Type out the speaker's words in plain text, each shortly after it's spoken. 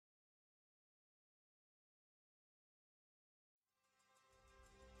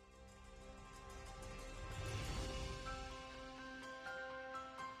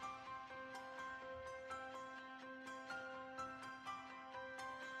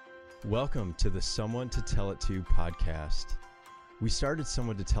Welcome to the Someone to Tell It To podcast. We started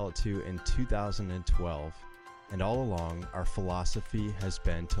Someone to Tell It To in 2012, and all along our philosophy has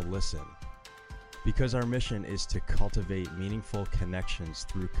been to listen. Because our mission is to cultivate meaningful connections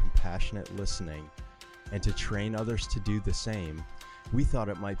through compassionate listening and to train others to do the same, we thought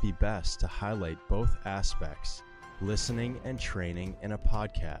it might be best to highlight both aspects, listening and training, in a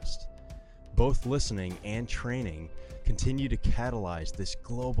podcast. Both listening and training continue to catalyze this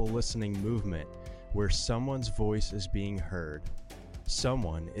global listening movement where someone's voice is being heard,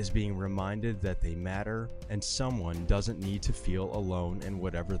 someone is being reminded that they matter, and someone doesn't need to feel alone in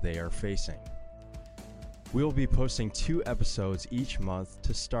whatever they are facing. We will be posting 2 episodes each month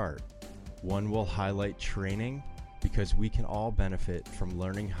to start. One will highlight training because we can all benefit from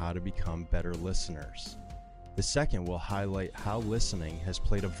learning how to become better listeners. The second will highlight how listening has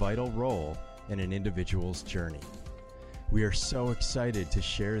played a vital role in an individual's journey. We are so excited to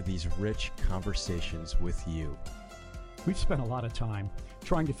share these rich conversations with you. We've spent a lot of time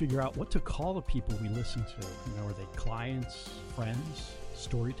trying to figure out what to call the people we listen to. Are they clients, friends,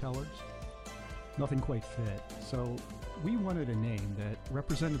 storytellers? Nothing quite fit. So we wanted a name that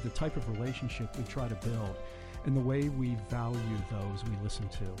represented the type of relationship we try to build and the way we value those we listen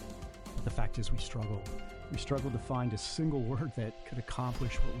to. But the fact is we struggled. We struggled to find a single word that could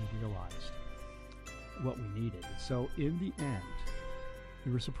accomplish what we realized, what we needed. So in the end,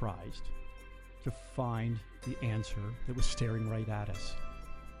 we were surprised to find the answer that was staring right at us.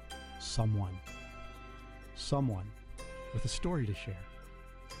 Someone. Someone with a story to share.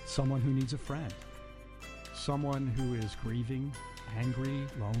 Someone who needs a friend. Someone who is grieving, angry,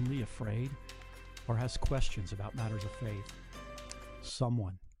 lonely, afraid, or has questions about matters of faith.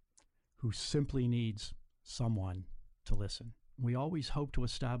 Someone who simply needs someone to listen. We always hope to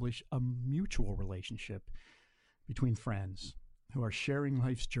establish a mutual relationship between friends who are sharing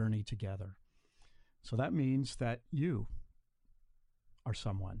life's journey together. So that means that you are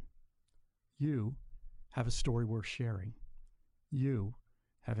someone. You have a story worth sharing. You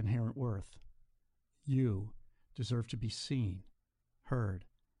have inherent worth. You deserve to be seen, heard,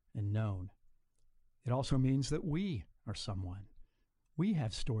 and known. It also means that we are someone. We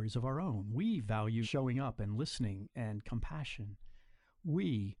have stories of our own. We value showing up and listening and compassion.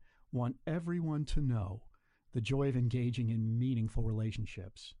 We want everyone to know the joy of engaging in meaningful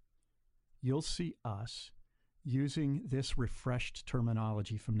relationships. You'll see us using this refreshed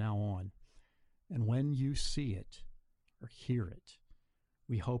terminology from now on. And when you see it or hear it,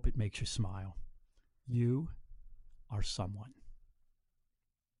 we hope it makes you smile. You are someone.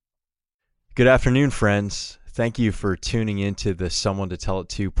 Good afternoon, friends. Thank you for tuning into the Someone to Tell It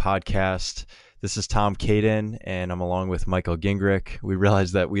To podcast. This is Tom Caden, and I'm along with Michael Gingrich. We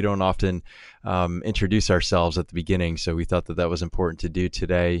realize that we don't often introduce ourselves at the beginning, so we thought that that was important to do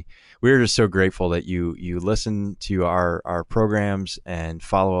today. We're just so grateful that you listen to our programs and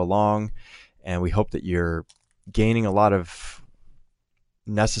follow along, and we hope that you're gaining a lot of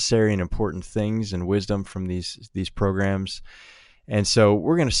necessary and important things and wisdom from these programs. And so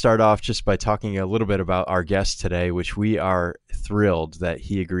we're going to start off just by talking a little bit about our guest today, which we are thrilled that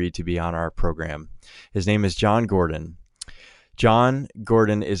he agreed to be on our program. His name is Jon Gordon. Jon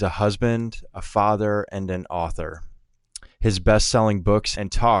Gordon is a husband, a father, and an author. His best-selling books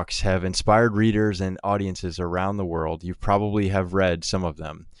and talks have inspired readers and audiences around the world. You probably have read some of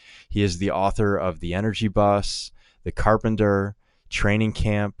them. He is the author of The Energy Bus, The Carpenter, Training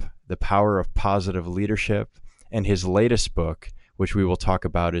Camp, The Power of Positive Leadership, and his latest book, which we will talk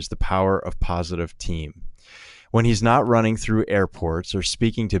about, is The Power of Positive Team. When he's not running through airports or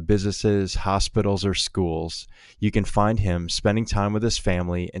speaking to businesses, hospitals, or schools, you can find him spending time with his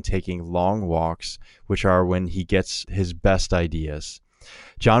family and taking long walks, which are when he gets his best ideas.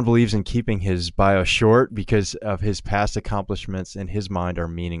 Jon believes in keeping his bio short because of his past accomplishments in his mind are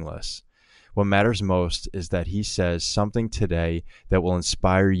meaningless. What matters most is that he says something today that will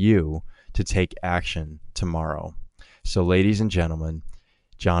inspire you to take action tomorrow. So, ladies and gentlemen,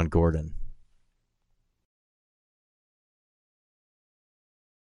 Jon Gordon.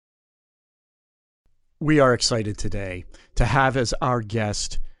 We are excited today to have as our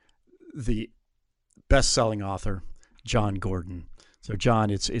guest the best-selling author, Jon Gordon. So,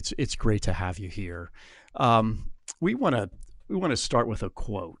 Jon, it's great to have you here. We want to start with a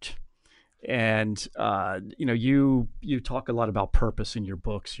quote. And you talk a lot about purpose in your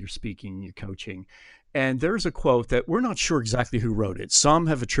books, your speaking, your coaching. And there's a quote that we're not sure exactly who wrote it. Some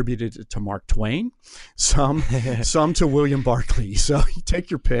have attributed it to Mark Twain, some to William Barclay. So you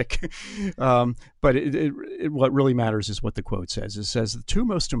take your pick. But what really matters is what the quote says. It says, "The 2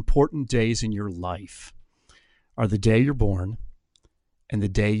 most important days in your life are the day you're born and the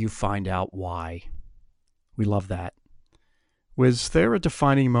day you find out why. We love that. Was there a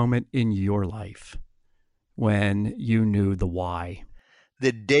defining moment in your life when you knew the why?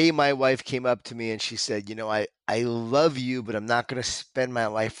 The day my wife came up to me and she said, I love you, but I'm not going to spend my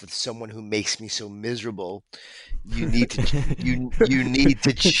life with someone who makes me so miserable. You need to you need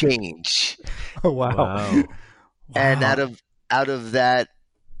to change. Oh, wow. And out of that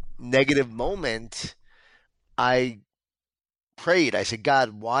negative moment, I prayed. I said,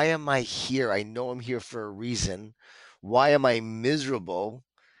 God, why am I here? I know I'm here for a reason. Why am I miserable?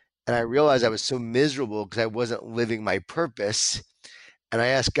 And I realized I was so miserable because I wasn't living my purpose. And I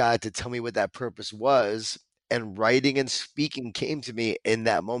asked God to tell me what that purpose was. And writing and speaking came to me in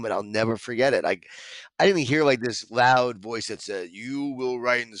that moment. I'll never forget it. I didn't hear like this loud voice that said, you will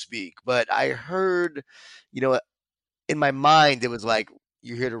write and speak. But I heard, in my mind, it was like,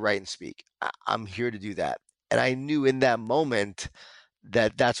 you're here to write and speak. I'm here to do that. And I knew in that moment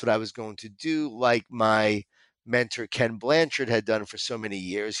that that's what I was going to do, like my mentor Ken Blanchard had done for so many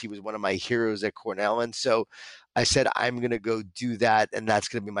years. He was one of my heroes at Cornell. And so I said, I'm going to go do that, and that's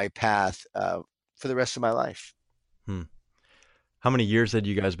going to be my path for the rest of my life. How many years had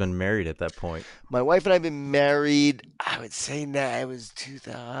you guys been married at that point? My wife and I have been married, I would say now it was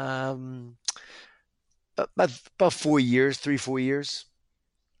about 4 years, 3-4 years.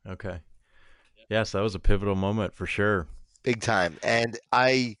 Okay. Yes, that was a pivotal moment for sure. Big time. And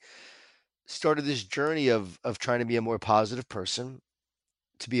I started this journey of trying to be a more positive person,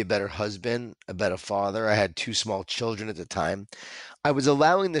 to be a better husband, a better father. I had 2 small children at the time. I was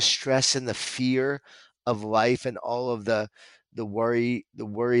allowing the stress and the fear of life and all of the worried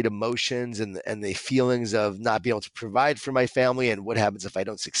emotions and the feelings of not being able to provide for my family, and what happens if I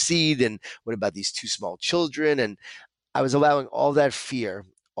don't succeed, and what about these 2 small children. And I was allowing all that fear,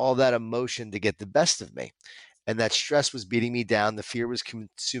 all that emotion to get the best of me. And that stress was beating me down. The fear was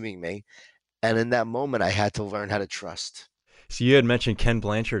consuming me. And in that moment, I had to learn how to trust. So you had mentioned Ken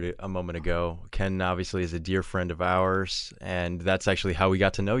Blanchard a moment ago. Ken obviously is a dear friend of ours, and that's actually how we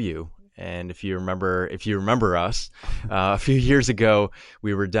got to know you. And if you remember us, a few years ago,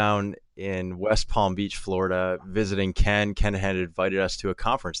 we were down in West Palm Beach, Florida, visiting Ken. Ken had invited us to a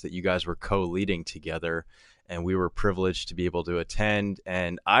conference that you guys were co-leading together, and we were privileged to be able to attend.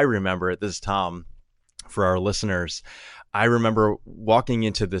 And I remember at this time, for our listeners, I remember walking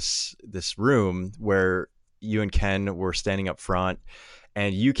into this room where you and Ken were standing up front,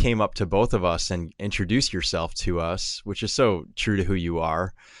 and you came up to both of us and introduced yourself to us, which is so true to who you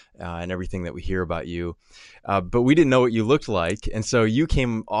are and everything that we hear about you. But we didn't know what you looked like. And so you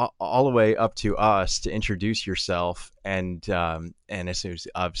came all the way up to us to introduce yourself. And as soon as,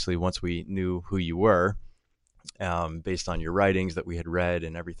 obviously, once we knew who you were, based on your writings that we had read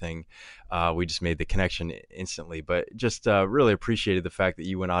and everything, we just made the connection instantly. But just really appreciated the fact that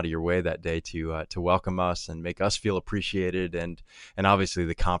you went out of your way that day to welcome us and make us feel appreciated. And obviously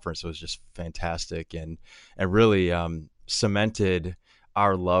the conference was just fantastic and really cemented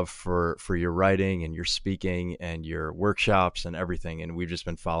our love for your writing and your speaking and your workshops and everything. And we've just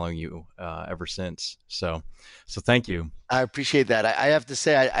been following you ever since. So thank you. I appreciate that. I have to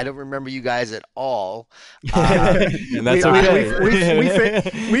say, I don't remember you guys at all. And that's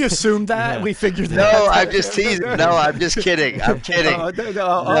okay. We assumed that. Yeah. We figured that. No, I'm just teasing. No, I'm just kidding. I'm kidding.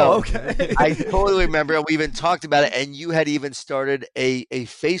 No. Okay. I totally remember. We even talked about it, and you had even started a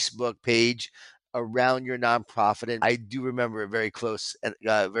Facebook page around your nonprofit, and I do remember it very close and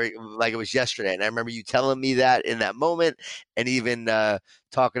very like it was yesterday. And I remember you telling me that in that moment, and even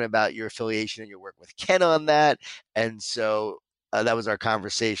talking about your affiliation and your work with Ken on that. And so that was our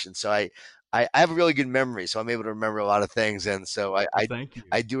conversation. So I have a really good memory, so I'm able to remember a lot of things. And so thank you.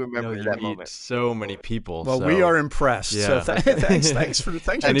 I do remember that moment. So many people. Well, we are impressed. Yeah. So thanks for telling us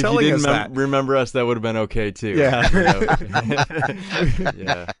that. And if you didn't remember us, that would have been okay too. Yeah.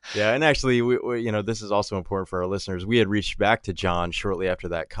 Yeah. And actually, we this is also important for our listeners. We had reached back to John shortly after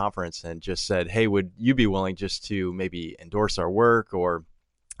that conference and just said, hey, would you be willing just to maybe endorse our work, or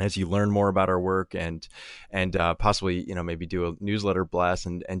as you learn more about our work and possibly, maybe do a newsletter blast.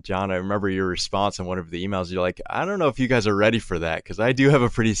 And John, I remember your response in one of the emails. You're like, I don't know if you guys are ready for that, because I do have a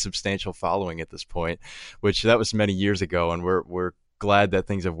pretty substantial following at this point, which that was many years ago. And we're glad that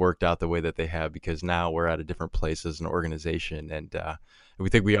things have worked out the way that they have, because now we're at a different place as an organization. And we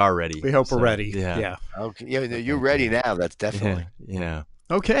think we are ready. We hope we're ready. Yeah. Okay. You're ready now. That's definitely. Yeah.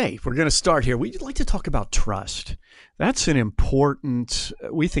 Okay, we're going to start here. We'd like to talk about trust. That's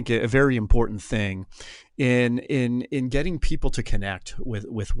we think, a very important thing in getting people to connect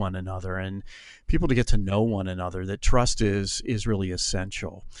with one another and people to get to know one another. That trust is really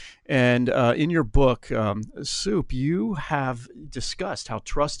essential. And in your book, Soup, you have discussed how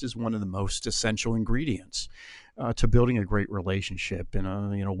trust is one of the most essential ingredients to building a great relationship in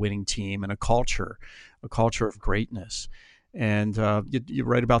a winning team and a culture of greatness. And you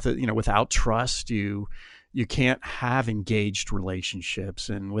write about that. Without trust, you can't have engaged relationships,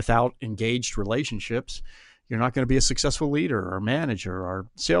 and without engaged relationships, you're not going to be a successful leader or manager or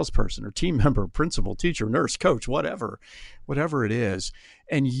salesperson or team member, principal, teacher, nurse, coach, whatever it is.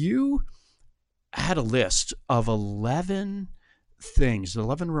 And you had a list of 11 things,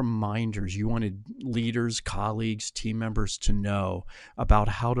 11 reminders you wanted leaders, colleagues, team members to know about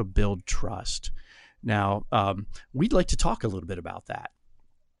how to build trust. Now, we'd like to talk a little bit about that.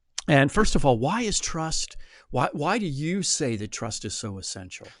 And first of all, why is trust? Why do you say that trust is so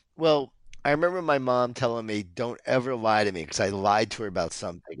essential? Well, I remember my mom telling me, "Don't ever lie to me," because I lied to her about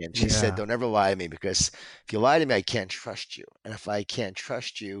something, and she said, "Don't ever lie to me, because if you lie to me, I can't trust you, and if I can't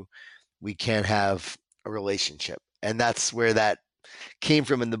trust you, we can't have a relationship." And that's where that came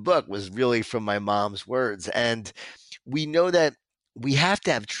from in the book, was really from my mom's words. And we know that we have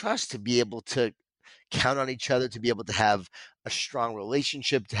to have trust to be able to count on each other, to be able to have a strong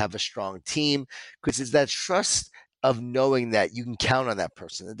relationship, to have a strong team, because it's that trust of knowing that you can count on that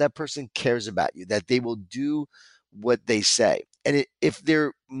person, that that person cares about you, that they will do what they say. And if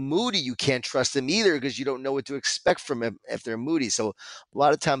they're moody, you can't trust them either, because you don't know what to expect from them if they're moody. So a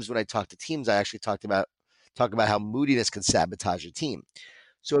lot of times when I talk to teams, I actually talk about how moodiness can sabotage a team.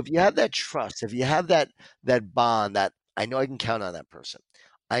 So if you have that trust, if you have that bond, that I know I can count on that person.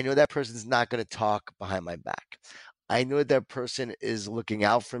 I know that person's not going to talk behind my back. I know that person is looking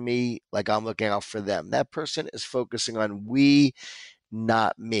out for me like I'm looking out for them. That person is focusing on we,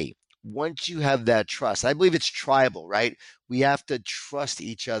 not me. Once you have that trust, I believe it's tribal, right? We have to trust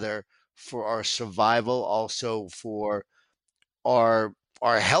each other for our survival, also for our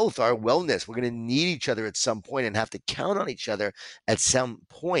health, our wellness. We're going to need each other at some point and have to count on each other at some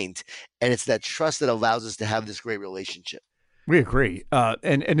point. And it's that trust that allows us to have this great relationship. We agree.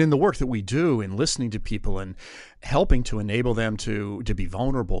 And in the work that we do in listening to people and helping to enable them to be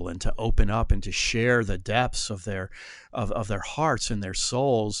vulnerable and to open up and to share the depths of their hearts and their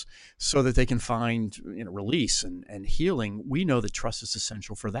souls so that they can find release and healing, we know that trust is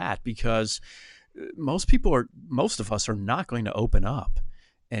essential for that, because most of us are not going to open up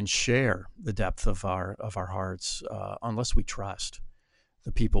and share the depth of our hearts unless we trust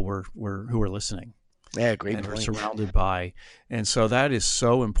the people who are listening. Yeah, great And point. are surrounded by. And so that is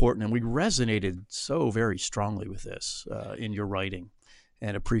so important. And we resonated so very strongly with this in your writing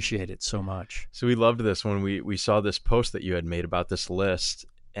and appreciate it so much. So we loved this when we saw this post that you had made about this list,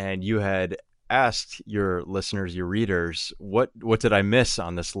 and you had asked your listeners, your readers, what did I miss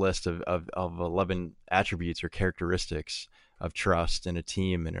on this list of 11 attributes or characteristics of trust in a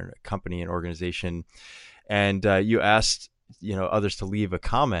team, in a company, an organization. And you asked others to leave a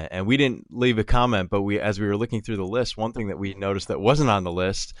comment, and we didn't leave a comment, but as we were looking through the list, one thing that we noticed that wasn't on the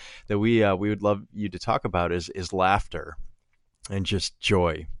list that we would love you to talk about is laughter and just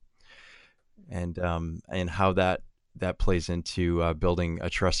joy, and how that plays into building a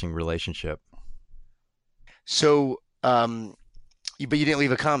trusting relationship. So, but you didn't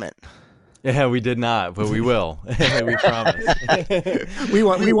leave a comment. Yeah, we did not, but we will. We promise. we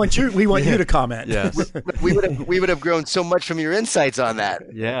want you to comment. Yes. we would have grown so much from your insights on that.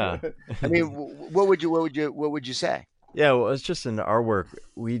 Yeah. I mean, what would you say? Yeah, well, it's just in our work,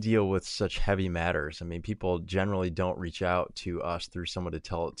 we deal with such heavy matters. I mean, people generally don't reach out to us through someone to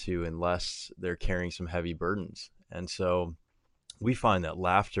tell it to unless they're carrying some heavy burdens. And so we find that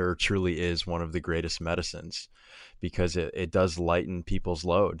laughter truly is one of the greatest medicines, because it does lighten people's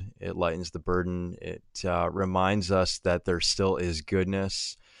load. It lightens the burden. It reminds us that there still is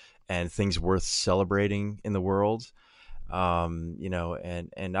goodness and things worth celebrating in the world.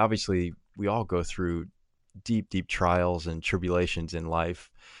 And obviously we all go through deep trials and tribulations in life,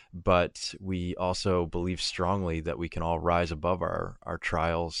 but we also believe strongly that we can all rise above our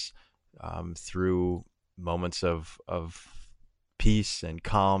trials through moments of peace and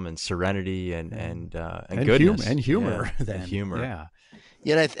calm and serenity and goodness and humor. Yeah, then. And humor.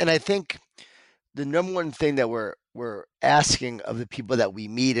 Yeah, and I think the number one thing that we're asking of the people that we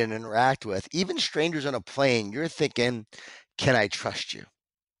meet and interact with, even strangers on a plane, you're thinking, can I trust you?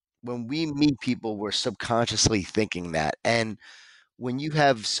 When we meet people, we're subconsciously thinking that. And when you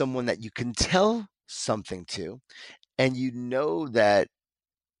have someone that you can tell something to, and you know that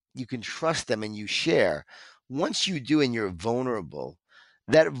you can trust them and you share. Once you do and you're vulnerable,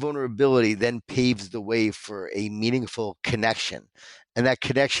 that vulnerability then paves the way for a meaningful connection. And that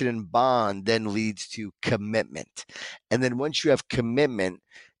connection and bond then leads to commitment. And then once you have commitment,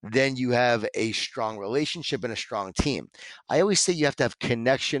 then you have a strong relationship and a strong team. I always say you have to have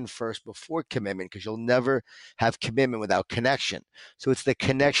connection first before commitment, because you'll never have commitment without connection. So it's the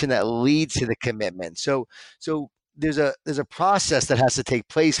connection that leads to the commitment. So there's a process that has to take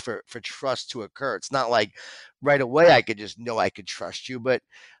place for trust to occur. It's not like right away I could just know I could trust you, but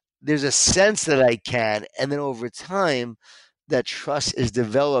there's a sense that I can, and then over time, that trust is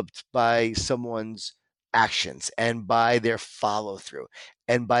developed by someone's actions and by their follow through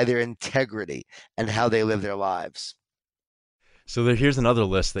and by their integrity and how they live their lives. So here's another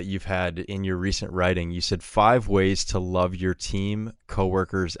list that you've had in your recent writing. You said 5 ways to love your team,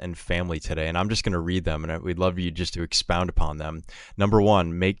 coworkers, and family today. And I'm just going to read them, and we'd love you just to expound upon them. Number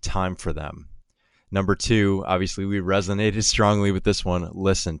 1, make time for them. Number 2, obviously we resonated strongly with this one,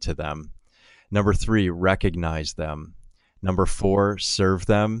 listen to them. Number 3, recognize them. Number 4, serve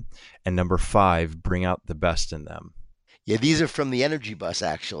them. And number 5, bring out the best in them. Yeah, these are from the Energy Bus,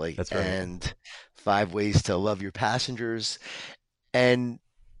 actually. That's right. And 5 ways to love your passengers. And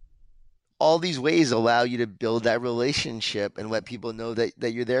all these ways allow you to build that relationship and let people know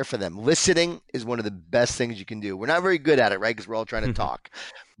that you're there for them. Listening is one of the best things you can do. We're not very good at it, right? Because we're all trying to talk.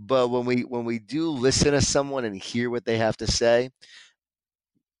 But when we do listen to someone and hear what they have to say,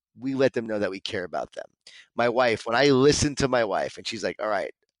 we let them know that we care about them. My wife, when I listen to my wife and she's like, all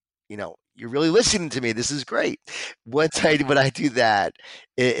right, you're really listening to me. This is great. When I do that,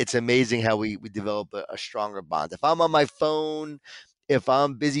 it's amazing how we develop a stronger bond. If I'm on my phone, if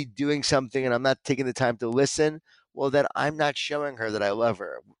I'm busy doing something and I'm not taking the time to listen, well, then I'm not showing her that I love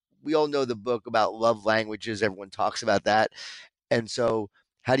her. We all know the book about love languages. Everyone talks about that. And so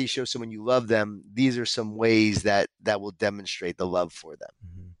how do you show someone you love them? These are some ways that will demonstrate the love for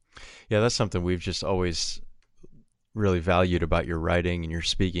them. Yeah, that's something we've just always really valued about your writing and your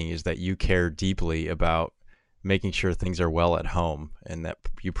speaking, is that you care deeply about making sure things are well at home, and that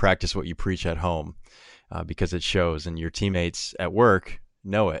you practice what you preach at home, because it shows, and your teammates at work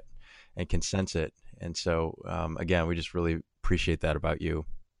know it and can sense it. And so, again, we just really appreciate that about you.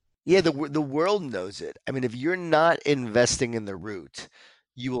 Yeah, the world knows it. I mean, if you're not investing in the root,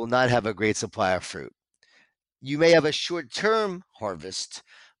 you will not have a great supply of fruit. You may have a short-term harvest,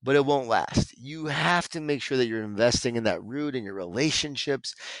 but it won't last. You have to make sure that you're investing in that root, in your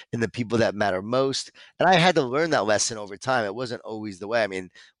relationships, in the people that matter most. And I had to learn that lesson over time. It wasn't always the way. I mean,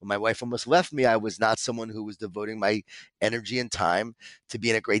 when my wife almost left me, I was not someone who was devoting my energy and time to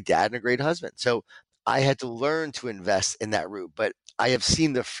being a great dad and a great husband. So I had to learn to invest in that root. But I have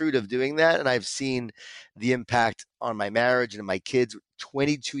seen the fruit of doing that, and I've seen the impact on my marriage and my kids.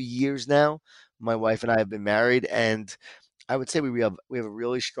 22 years now my wife and I have been married, and I would say we have a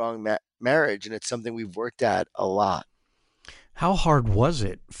really strong marriage, and it's something we've worked at a lot. How hard was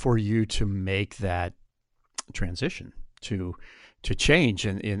it for you to make that transition to change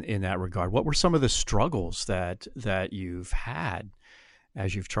in that regard? What were some of the struggles that you've had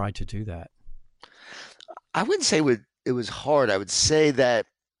as you've tried to do that? I wouldn't say it was hard. I would say that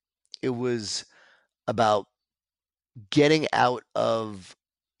it was about getting out of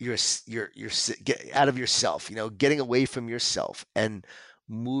get out of yourself, getting away from yourself and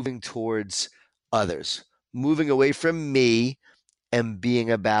moving towards others, moving away from me and being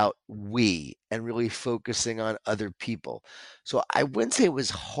about we and really focusing on other people. So I wouldn't say it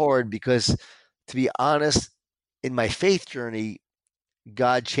was hard because, to be honest, in my faith journey,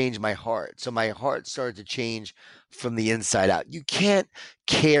 God changed my heart. So my heart started to change from the inside out. You can't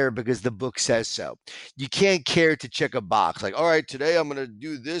care because the book says so. You can't care to check a box like, all right, today I'm going to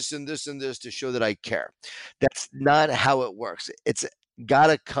do this and this and this to show that I care. That's not how it works. It's got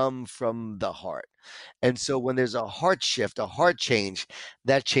to come from the heart. And so when there's a heart shift, a heart change,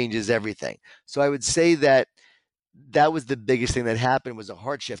 that changes everything. So I would say that was the biggest thing that happened, was a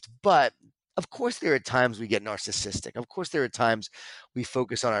heart shift. But of course, there are times we get narcissistic. Of course, there are times we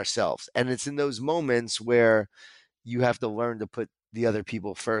focus on ourselves. And it's in those moments where you have to learn to put the other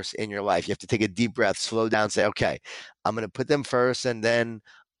people first in your life. You have to take a deep breath, slow down, say, okay, I'm going to put them first, and then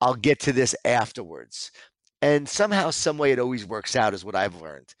I'll get to this afterwards. And somehow, some way, it always works out, is what I've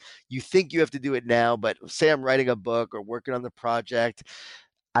learned. You think you have to do it now, but say I'm writing a book or working on the project,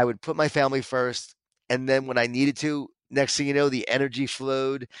 I would put my family first, and then when I needed to, next thing you know, the energy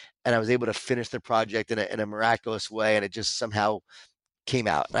flowed, and I was able to finish the project in a miraculous way, and it just somehow came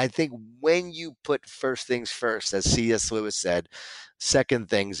out. And I think when you put first things first, as C.S. Lewis said, second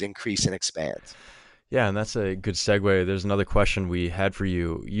things increase and expand. Yeah, and that's a good segue. There's another question we had for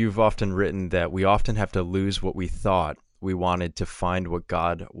you. You've often written that we often have to lose what we thought we wanted to find what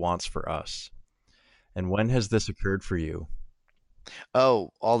God wants for us. And when has this occurred for you?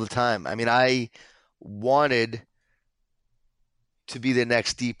 Oh, all the time. I mean, I wanted to be the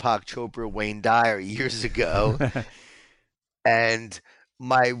next Deepak Chopra, Wayne Dyer years ago. And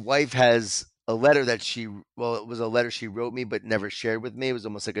my wife has a letter that well, it was a letter she wrote me but never shared with me. It was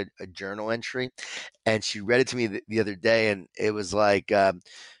almost like a journal entry. And she read it to me the other day. And it was like,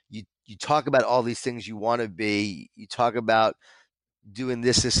 you talk about all these things you want to be. You talk about doing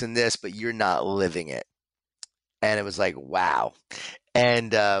this, and this, but you're not living it. And it was like, wow.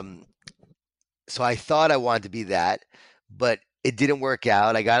 And so I thought I wanted to be that, but it didn't work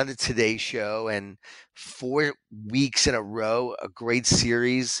out. I got on the Today Show, and 4 weeks in a row, a great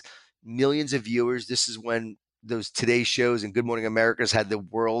series, millions of viewers. This is when those Today shows and Good Morning America's had the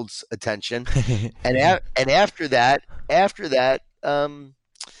world's attention. And after that,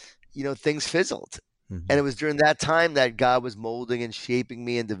 things fizzled. And it was during that time that God was molding and shaping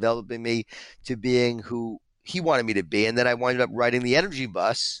me and developing me to being who He wanted me to be. And then I wound up writing The Energy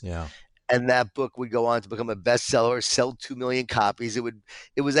Bus. Yeah. And that book would go on to become a bestseller, sell 2 million copies.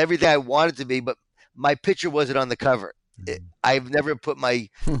 It was everything I wanted to be, but my picture wasn't on the cover. I've never put my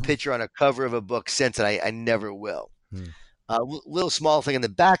picture on a cover of a book since, and I never will. Little small thing in the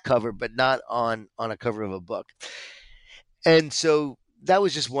back cover, but not on a cover of a book. And so that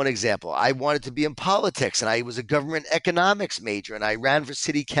was just one example. I wanted to be in politics, and I was a government economics major, and I ran for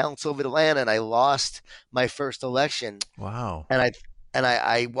city council of Atlanta, and I lost my first election. Wow. And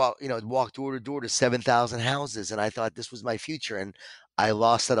I walked door to door to 7,000 houses, and I thought this was my future, and I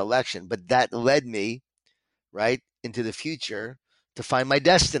lost that election. But that led me right into the future to find my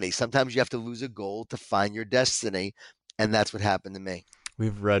destiny. Sometimes you have to lose a goal to find your destiny, and that's what happened to me.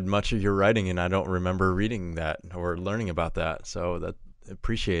 We've read much of your writing, and I don't remember reading that or learning about that. So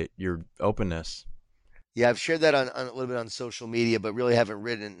appreciate your openness. Yeah, I've shared that on a little bit on social media, but really haven't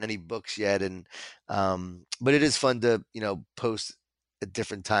written any books yet. And but it is fun to post at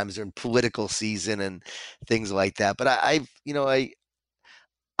different times during political season and things like that. But I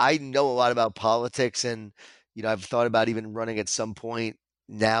know a lot about politics, and I've thought about even running at some point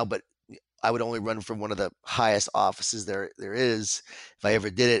now, but I would only run for one of the highest offices there is if I ever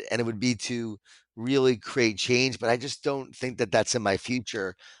did it, and it would be to really create change. But I just don't think that that's in my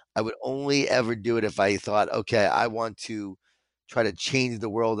future. I would only ever do it if I thought, okay, I want to try to change the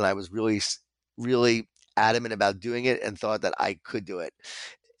world, and I was really, really adamant about doing it and thought that I could do it.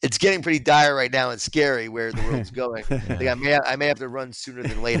 It's getting pretty dire right now and scary where the world's going. I think I may have to run sooner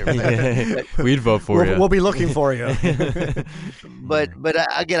than later. But we'd vote for you. We'll be looking for you. but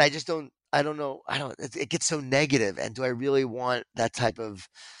again, I don't know. It gets so negative. And do I really want that type of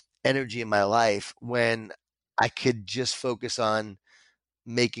energy in my life when I could just focus on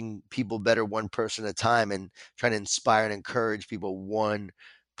making people better one person at a time and trying to inspire and encourage people one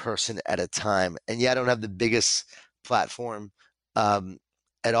person at a time? And yeah, I don't have the biggest platform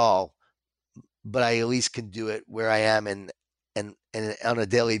at all, but I at least can do it where I am and on a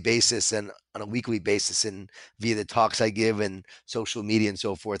daily basis and on a weekly basis and via the talks I give and social media and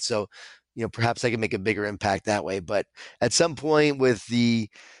so forth. So, perhaps I can make a bigger impact that way. But at some point with the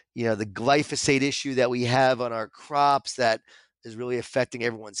glyphosate issue that we have on our crops that is really affecting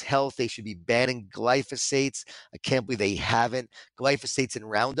everyone's health, they should be banning glyphosates. I can't believe they haven't. Glyphosate's in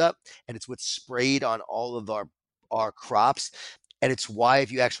Roundup, and it's what's sprayed on all of our crops. And it's why,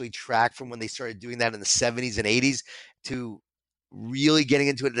 if you actually track from when they started doing that in the 70s and 80s to really getting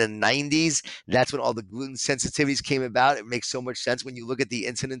into it in the 90s, that's when all the gluten sensitivities came about. It makes so much sense when you look at the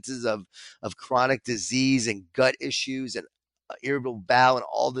incidences of chronic disease and gut issues and irritable bowel and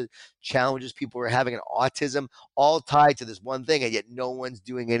all the challenges people were having and autism, all tied to this one thing, and yet no one's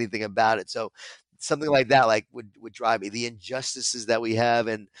doing anything about it. So something like that would drive me. The injustices that we have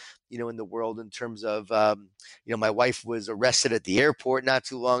and in the world in terms of my wife was arrested at the airport not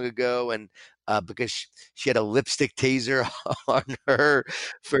too long ago, and because she had a lipstick taser on her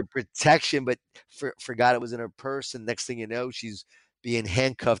for protection, but forgot it was in her purse, and next thing you know, she's being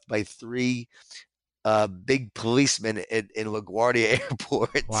handcuffed by 3 big policemen in LaGuardia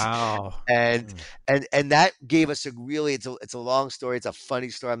Airport. Wow. And that gave us it's a long story. It's a funny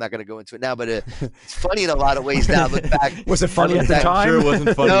story. I'm not going to go into it now, but it's funny in a lot of ways now. Look back. Was it funny at the time? I'm sure it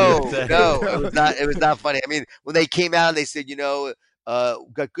wasn't funny. No, it was not. It was not funny. I mean, when they came out and they said,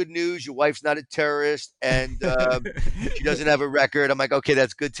 got good news. Your wife's not a terrorist, and she doesn't have a record. I'm like, okay,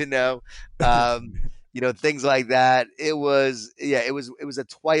 that's good to know. things like that. It was, yeah, it was a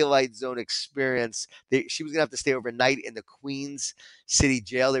Twilight Zone experience. She was gonna have to stay overnight in the Queens City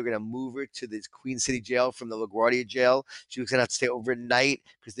Jail. They were gonna move her to the Queens City Jail from the LaGuardia Jail. She was gonna have to stay overnight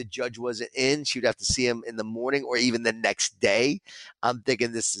because the judge wasn't in. She would have to see him in the morning or even the next day. I'm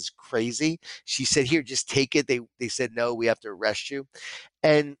thinking this is crazy. She said, "Here, just take it." They said, "No, we have to arrest you."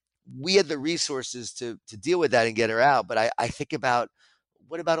 And we had the resources to deal with that and get her out. But I think about,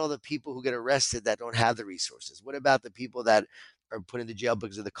 what about all the people who get arrested that don't have the resources? What about the people that are put into jail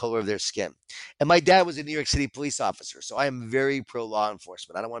because of the color of their skin? And my dad was a New York City police officer, so I am very pro law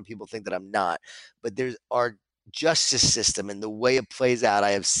enforcement. I don't want people to think that I'm not, but there's our justice system and the way it plays out,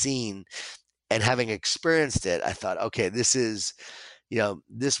 I have seen, and having experienced it, I thought, okay, this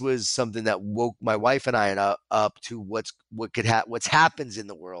was something that woke my wife and I up to what's happens in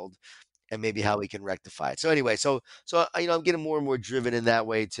the world, and maybe how we can rectify it. So anyway, I'm getting more and more driven in that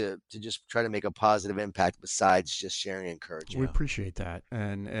way to just try to make a positive impact besides just sharing We encouragement. appreciate that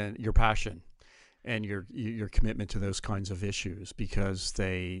and your passion and your commitment to those kinds of issues because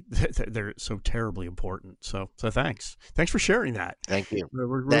they're so terribly important. So thanks for sharing that. Thank you. We're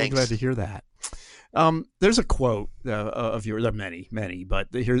really glad to hear that. There's a quote of yours. There are many, but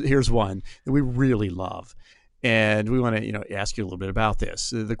here's one that we really love, and we want to ask you a little bit about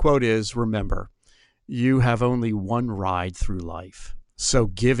this. The quote is, "Remember, you have only one ride through life, so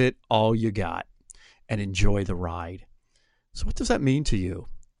give it all you got and enjoy the ride." So, what does that mean to you,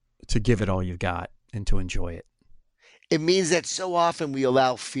 to give it all you've got and to enjoy it? It means that so often we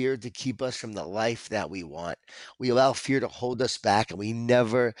allow fear to keep us from the life that we want. We allow fear to hold us back, and we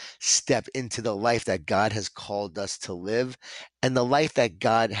never step into the life that God has called us to live and the life that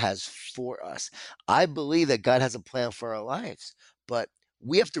God has for us. I believe that God has a plan for our lives, but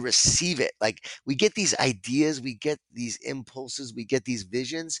we have to receive it. Like, we get these ideas, we get these impulses, we get these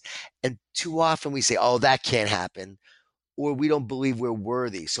visions, and too often we say, "Oh, that can't happen," or we don't believe we're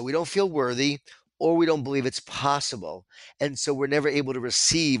worthy. So we don't feel worthy, or we don't believe it's possible. And so we're never able to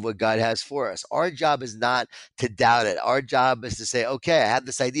receive what God has for us. Our job is not to doubt it. Our job is to say, okay, I have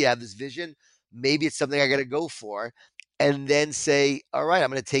this idea, I have this vision. Maybe it's something I got to go for. And then say, all right, I'm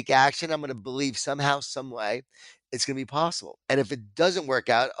going to take action. I'm going to believe somehow, some way it's going to be possible. And if it doesn't work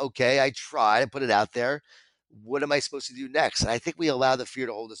out, okay, I tried, I put it out there. What am I supposed to do next? And I think we allow the fear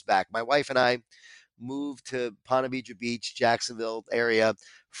to hold us back. My wife and I moved to Ponte Vedra Beach, Jacksonville area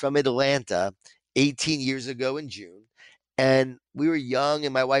from Atlanta 18 years ago in June. And we were young,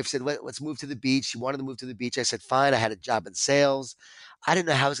 and my wife said, let's move to the beach. She wanted to move to the beach. I said, fine. I had a job in sales. I didn't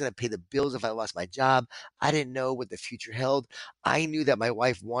know how I was going to pay the bills if I lost my job. I didn't know what the future held. I knew that my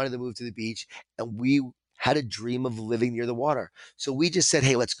wife wanted to move to the beach, and we had a dream of living near the water. So we just said,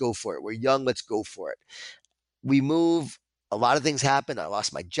 hey, let's go for it. We're young. Let's go for it. We move. A lot of things happened. I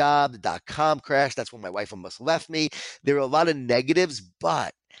lost my job. The dot-com crash. That's when my wife almost left me. There were a lot of negatives,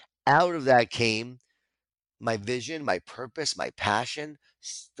 but out of that came my vision, my purpose, my passion.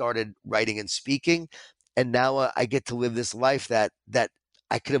 Started writing and speaking, and now I get to live this life that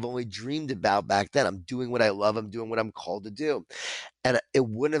I could have only dreamed about back then. I'm doing what I love. I'm doing what I'm called to do, and it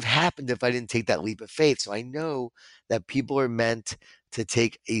wouldn't have happened if I didn't take that leap of faith. So I know that people are meant to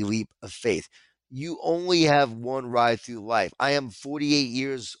take a leap of faith. You only have one ride through life. I am 48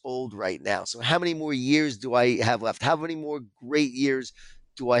 years old right now. So how many more years do I have left? How many more great years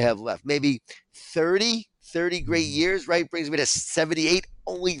do I have left? Maybe 30 great years, right? Brings me to 78.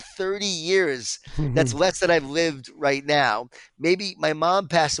 Only 30 years. That's less than I've lived right now. Maybe my mom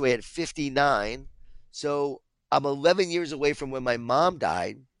passed away at 59. So I'm 11 years away from when my mom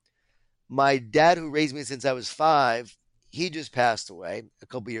died. My dad, who raised me since I was 5, he just passed away a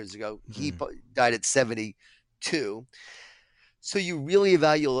couple years ago. He died at 72. So you really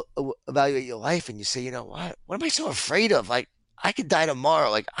evaluate your life, and you say, you know what? What am I so afraid of? Like, I could die tomorrow.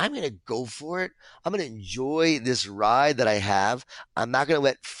 Like, I'm going to go for it. I'm going to enjoy this ride that I have. I'm not going to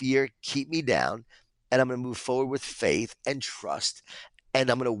let fear keep me down. And I'm going to move forward with faith and trust. And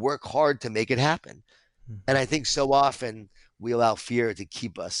I'm going to work hard to make it happen. And I think so often we allow fear to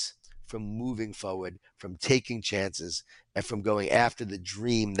keep us from moving forward, from taking chances, and from going after the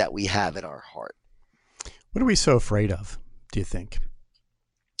dream that we have in our heart. What are we so afraid of, do you think?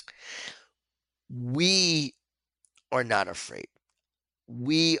 We are not afraid.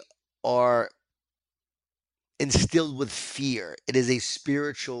 We are instilled with fear. It is a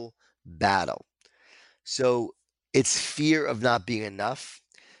spiritual battle. So it's fear of not being enough,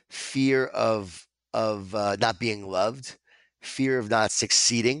 fear of not being loved, fear of not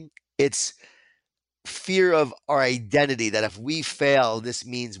succeeding. It's fear of our identity, that if we fail, this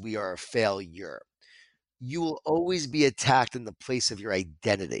means we are a failure. You will always be attacked in the place of your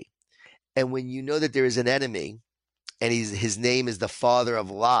identity. And when you know that there is an enemy, and his name is the father of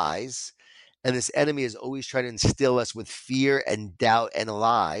lies, and this enemy is always trying to instill us with fear and doubt and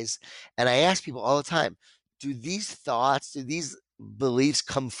lies. And I ask people all the time, do these thoughts, do these beliefs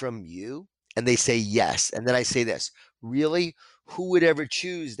come from you? And they say yes. And then I say this, really? Who would ever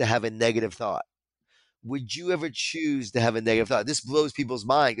choose to have a negative thought? Would you ever choose to have a negative thought? This blows people's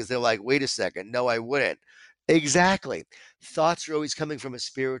mind because they're like, wait a second, no, I wouldn't. Exactly. Thoughts are always coming from a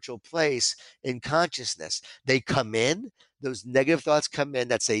spiritual place in consciousness. They come in, those negative thoughts come in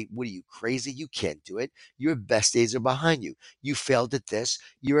that say, what are you, crazy? You can't do it. Your best days are behind you. You failed at this.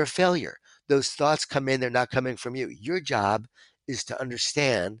 You're a failure. Those thoughts come in, they're not coming from you. Your job is to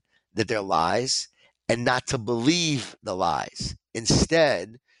understand that they're lies and not to believe the lies.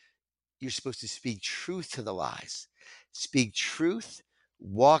 Instead, you're supposed to speak truth to the lies. Speak truth,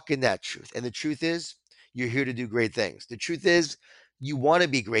 walk in that truth. And the truth is, you're here to do great things. The truth is, you want to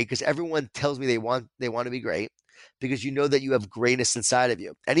be great because everyone tells me they want to be great because you know that you have greatness inside of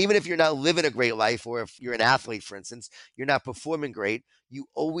you. And even if you're not living a great life, or if you're an athlete, for instance, you're not performing great, you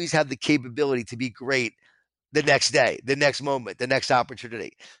always have the capability to be great the next day, the next moment, the next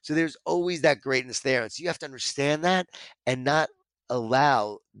opportunity. So there's always that greatness there. And so you have to understand that and not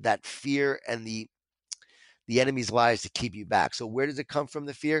allow that fear and the enemy's lies to keep you back. So where does it come from,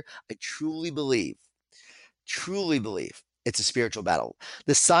 the fear? I truly believe it's a spiritual battle.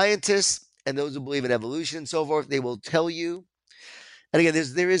 The scientists and those who believe in evolution and so forth, they will tell you, and again,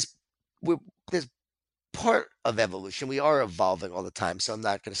 there's part of evolution. We are evolving all the time, so I'm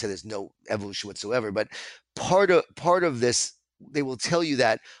not going to say there's no evolution whatsoever. But part of this, they will tell you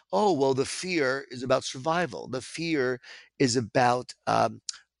that, oh well, the fear is about survival. The fear is about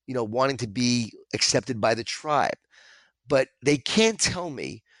wanting to be accepted by the tribe. But they can't tell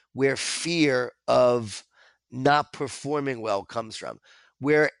me where fear of not performing well comes from.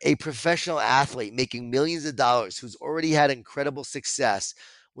 Where a professional athlete making millions of dollars who's already had incredible success,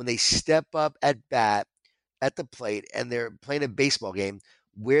 when they step up at bat at the plate and they're playing a baseball game,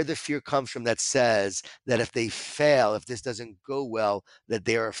 where the fear comes from that says that if they fail, if this doesn't go well, that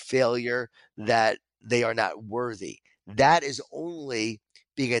they are a failure, that they are not worthy. That is only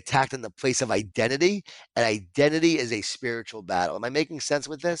being attacked in the place of identity, and identity is a spiritual battle. Am I making sense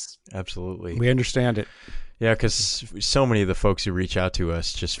with this? Absolutely. We understand it. Yeah, because so many of the folks who reach out to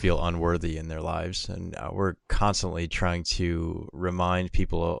us just feel unworthy in their lives. And we're constantly trying to remind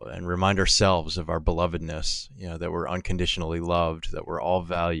people and remind ourselves of our belovedness, that we're unconditionally loved, that we're all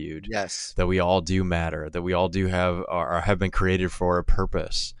valued, Yes. that we all do matter, that we all do have been created for a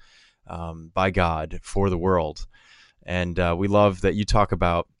purpose by God for the world. And we love that you talk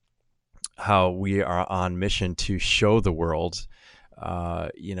about how we are on mission to show the world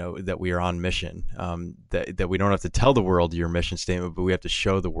that we are on mission, that we don't have to tell the world your mission statement, but we have to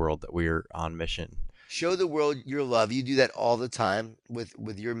show the world that we are on mission. Show the world your love. You do that all the time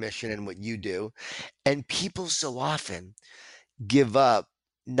with your mission and what you do. And people so often give up,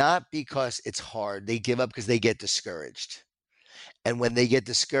 not because it's hard. They give up because they get discouraged. And when they get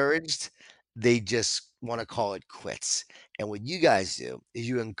discouraged, they just want to call it quits. And what you guys do is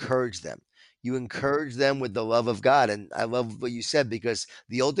you encourage them. You encourage them with the love of God. And I love what you said, because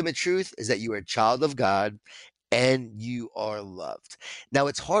the ultimate truth is that you are a child of God and you are loved. Now,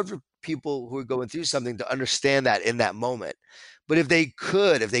 it's hard for people who are going through something to understand that in that moment. But if they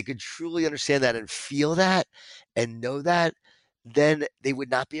could truly understand that and feel that and know that, then they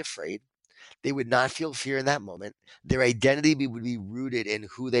would not be afraid. They would not feel fear in that moment. Their identity would be rooted in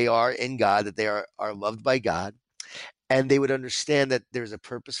who they are in God, that they are loved by God. And they would understand that there's a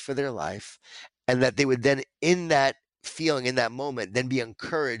purpose for their life. And that they would then, in that feeling, in that moment, then be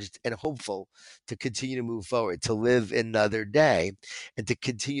encouraged and hopeful to continue to move forward, to live another day, and to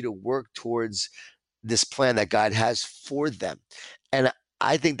continue to work towards this plan that God has for them. And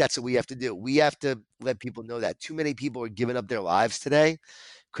I think that's what we have to do. We have to let people know that too many people are giving up their lives today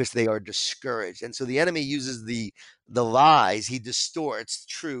because they are discouraged. And so the enemy uses the lies. He distorts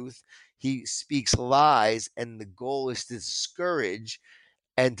truth. He speaks lies, and the goal is to discourage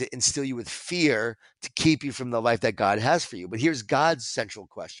and to instill you with fear to keep you from the life that God has for you. But here's God's central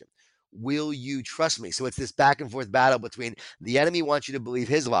question: will you trust me? So it's this back and forth battle between the enemy wants you to believe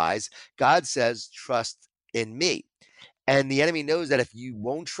his lies. God says, trust in me. And the enemy knows that if you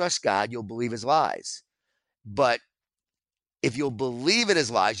won't trust God, you'll believe his lies. But if you'll believe in his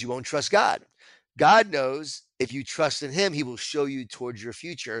lies, you won't trust God. God knows if you trust in him, he will show you towards your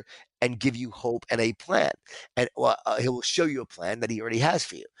future and give you hope and a plan. And he will show you a plan that he already has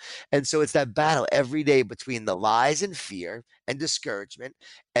for you. And so it's that battle every day between the lies and fear and discouragement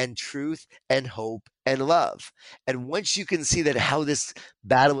and truth and hope and love. And once you can see that how this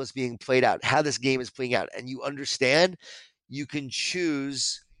battle is being played out, how this game is playing out, and you understand, you can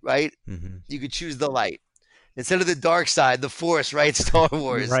choose, right? Mm-hmm. You could choose the light instead of the dark side, the force, right? Star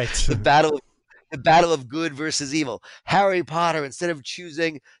Wars, Right. the battle of good versus evil. Harry Potter, instead of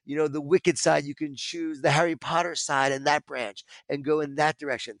choosing, the wicked side, you can choose the Harry Potter side and that branch and go in that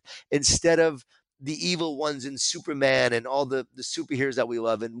direction. Instead of the evil ones in Superman and all the superheroes that we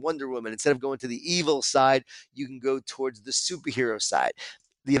love and Wonder Woman, instead of going to the evil side, you can go towards the superhero side,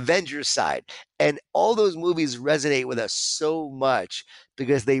 the Avengers side. And all those movies resonate with us so much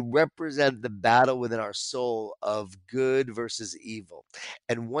because they represent the battle within our soul of good versus evil.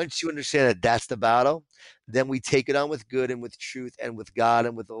 And once you understand that that's the battle, then we take it on with good and with truth and with God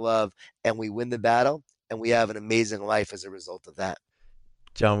and with the love, and we win the battle, and we have an amazing life as a result of that.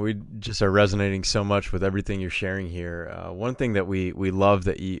 John, we just are resonating so much with everything you're sharing here. One thing that we love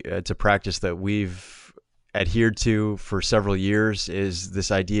that it's a practice that we've adhered to for several years is this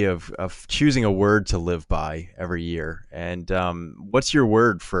idea of choosing a word to live by every year. And what's your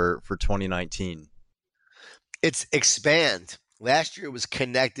word for 2019? It's expand. Last year was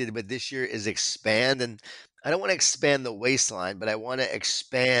connected, but this year is expand. And I don't want to expand the waistline, but I want to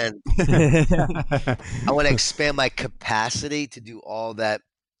expand. I want to expand my capacity to do all that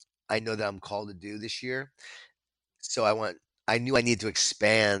I know that I'm called to do this year. So I knew I needed to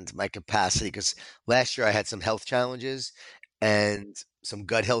expand my capacity because last year I had some health challenges and some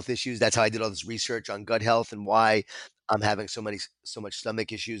gut health issues. That's how I did all this research on gut health and why I'm having so much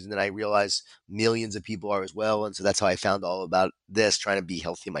stomach issues. And then I realized millions of people are as well. And so that's how I found all about this, trying to be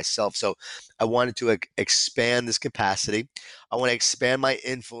healthy myself. So I wanted to expand this capacity. I want to expand my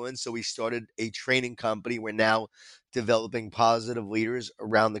influence. So we started a training company. We're now developing positive leaders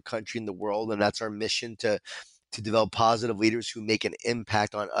around the country and the world. And that's our mission to develop positive leaders who make an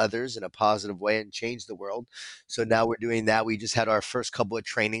impact on others in a positive way and change the world. So now we're doing that. We just had our first couple of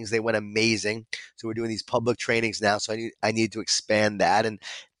trainings. They went amazing. So we're doing these public trainings now. So I need to expand that. And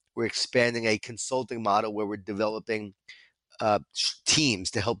we're expanding a consulting model where we're developing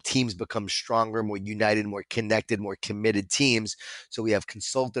teams to help teams become stronger, more united, more connected, more committed teams. So we have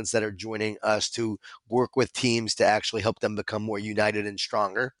consultants that are joining us to work with teams to actually help them become more united and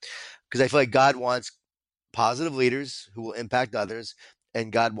stronger. Because I feel like God wants positive leaders who will impact others.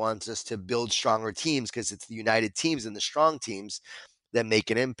 And God wants us to build stronger teams because it's the united teams and the strong teams that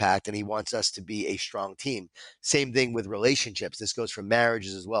make an impact. And he wants us to be a strong team. Same thing with relationships. This goes for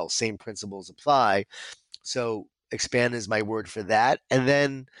marriages as well. Same principles apply. So expand is my word for that. And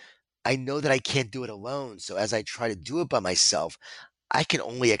then I know that I can't do it alone. So as I try to do it by myself, I can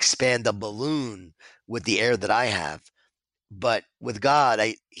only expand a balloon with the air that I have. But with God,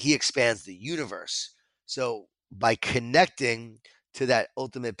 he expands the universe. So by connecting to that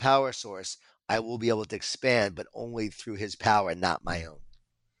ultimate power source, I will be able to expand, but only through his power, not my own.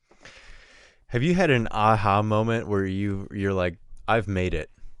 Have you had an aha moment where you're like, I've made it?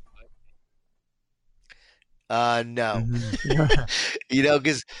 No,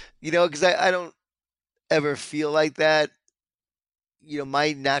 Mm-hmm. because I don't ever feel like that.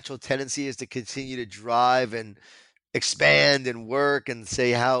 My natural tendency is to continue to drive and expand and work and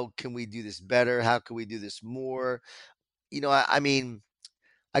say, how can we do this better? How can we do this more? I mean,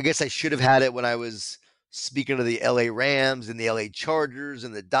 I guess I should have had it when I was speaking to the LA Rams and the LA Chargers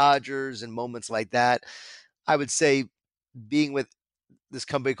and the Dodgers and moments like that. I would say being with this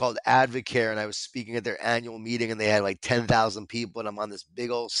company called Advocare, and I was speaking at their annual meeting, and they had like 10,000 people, and I'm on this big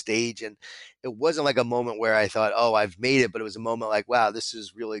old stage, and it wasn't like a moment where I thought, oh, I've made it, but it was a moment like, wow, this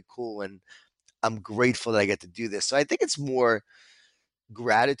is really cool, and I'm grateful that I get to do this. So I think it's more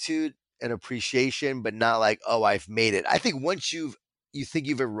gratitude and appreciation, but not like, oh, I've made it. I think once you think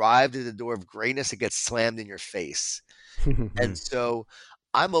you've arrived at the door of greatness, it gets slammed in your face. And so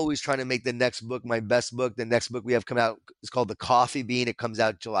I'm always trying to make the next book my best book. The next book we have come out is called The Coffee Bean. It comes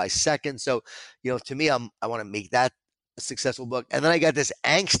out July 2nd. So, to me, I want to make that a successful book. And then I got this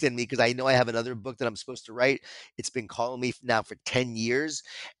angst in me because I know I have another book that I'm supposed to write. It's been calling me now for 10 years.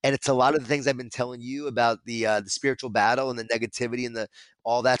 And it's a lot of the things I've been telling you about the spiritual battle and the negativity and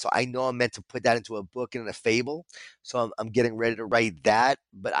all that. So I know I'm meant to put that into a book and in a fable. So I'm getting ready to write that.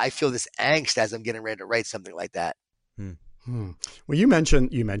 But I feel this angst as I'm getting ready to write something like that. Well, you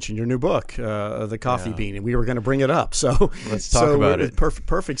mentioned your new book, The Coffee Yeah. Bean, and we were going to bring it up. So Let's talk about it.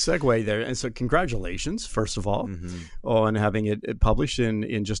 Perfect segue there. And so, congratulations, first of all, on having it published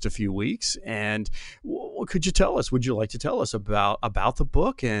in just a few weeks. And what could you tell us? Would you like to tell us about the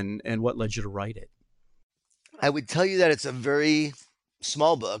book and what led you to write it? I would tell you that it's a very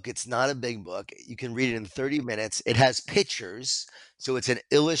small book. It's not a big book. You can read it in 30 minutes. It has pictures. So it's an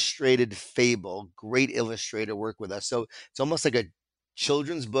illustrated fable. Great illustrator work with us. So it's almost like a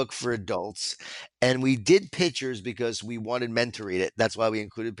children's book for adults. And we did pictures because we wanted men to read it. That's why we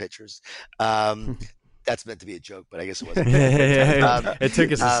included pictures. That's meant to be a joke, but I guess it wasn't. It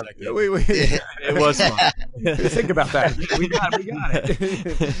took us a second. It was fun. Think about that. We got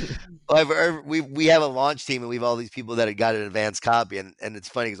it. Well, we have a launch team, and we have all these people that had got an advanced copy, and it's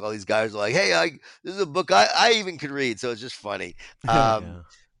funny because all these guys are like, "Hey, this is a book I even could read," so it's just funny. Yeah.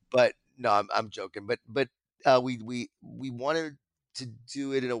 But no, I'm joking. But we wanted to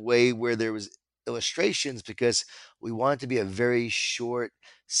do it in a way where there was illustrations because we want it to be a very short,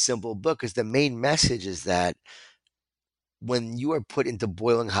 simple book. Because the main message is that when you are put into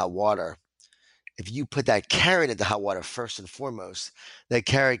boiling hot water, if you put that carrot into hot water first and foremost, that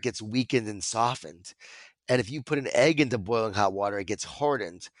carrot gets weakened and softened. And if you put an egg into boiling hot water, it gets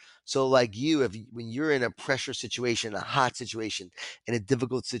hardened. So, like when you're in a pressure situation, a hot situation, in a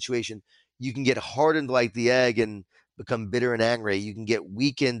difficult situation, you can get hardened like the egg and become bitter and angry. You can get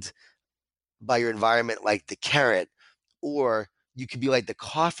weakened by your environment like the carrot, or you could be like the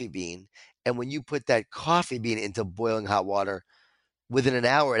coffee bean. And when you put that coffee bean into boiling hot water, within an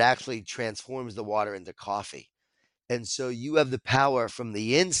hour, it actually transforms the water into coffee. And so you have the power from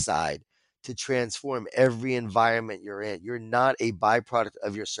the inside to transform every environment you're in. You're not a byproduct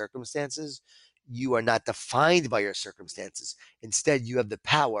of your circumstances. You are not defined by your circumstances. Instead, you have the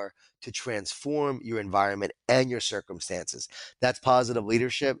power to transform your environment and your circumstances. That's positive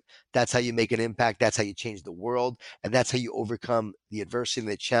leadership. That's how you make an impact. That's how you change the world. And that's how you overcome the adversity and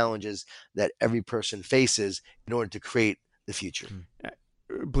the challenges that every person faces in order to create the future.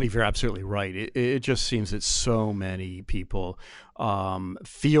 I believe you're absolutely right. It just seems that so many people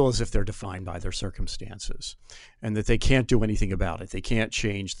feel as if they're defined by their circumstances and that they can't do anything about it. They can't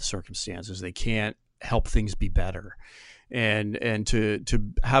change the circumstances. They can't help things be better. And to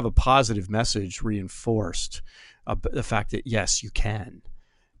have a positive message reinforced, the fact that, yes, you can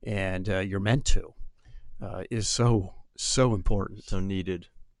and you're meant to is so important. So needed.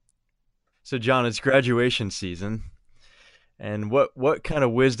 So, John, it's graduation season. And what kind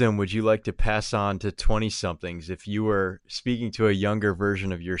of wisdom would you like to pass on to 20-somethings if you were speaking to a younger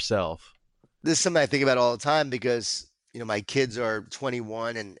version of yourself? This is something I think about all the time because, my kids are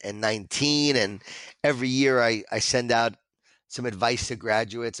 21 and 19, and every year I send out some advice to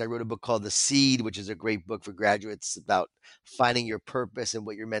graduates. I wrote a book called The Seed, which is a great book for graduates about finding your purpose and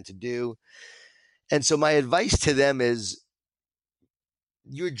what you're meant to do. And so my advice to them is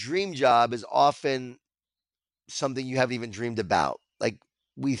your dream job is often something you haven't even dreamed about. Like,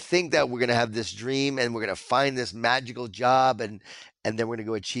 we think that we're going to have this dream and we're going to find this magical job and then we're going to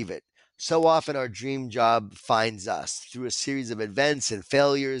go achieve it. So often our dream job finds us through a series of events and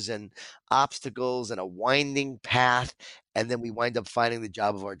failures and obstacles and a winding path, and then we wind up finding the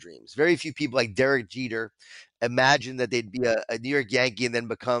job of our dreams. Very few people like Derek Jeter imagine that they'd be a New York Yankee and then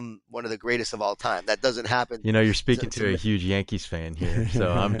become one of the greatest of all time. That doesn't happen. You're speaking to a huge Yankees fan here, so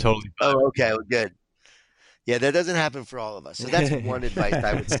I'm totally. Oh, okay, well, good. Yeah, that doesn't happen for all of us. So that's one advice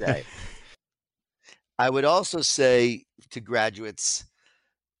I would say. I would also say to graduates,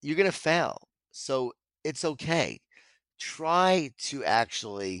 you're going to fail. So it's okay. Try to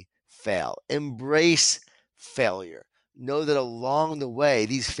actually fail. Embrace failure. Know that along the way,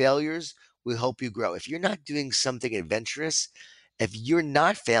 these failures will help you grow. If you're not doing something adventurous, if you're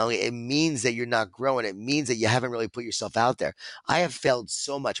not failing, it means that you're not growing. It means that you haven't really put yourself out there. I have failed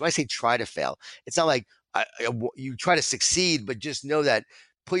so much. When I say try to fail, it's not like you try to succeed, but just know that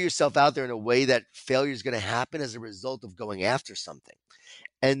put yourself out there in a way that failure is going to happen as a result of going after something.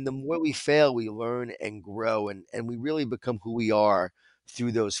 And the more we fail, we learn and grow, and we really become who we are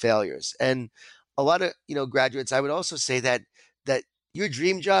through those failures. And a lot of graduates, I would also say that your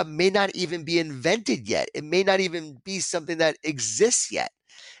dream job may not even be invented yet. It may not even be something that exists yet,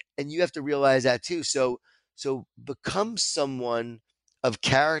 and you have to realize that too. So become someone of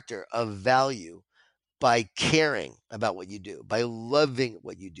character, of value, by caring about what you do, by loving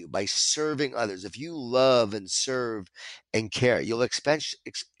what you do, by serving others. If you love and serve and care, you'll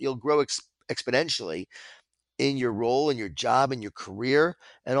grow exponentially in your role, in your job, in your career,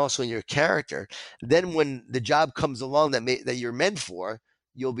 and also in your character. Then when the job comes along that you're meant for,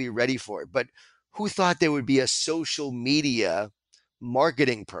 you'll be ready for it. But Who thought there would be a social media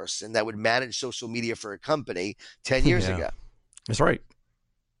marketing person that would manage social media for a company 10 years Yeah. ago? That's right.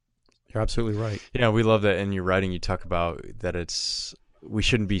 You're absolutely right. Yeah, we love that in your writing you talk about that we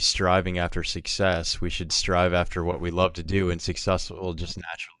shouldn't be striving after success. We should strive after what we love to do, and success will just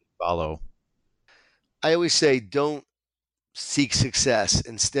naturally follow. I always say, don't seek success.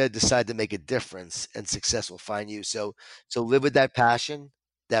 Instead, decide to make a difference, and success will find you. So live with that passion,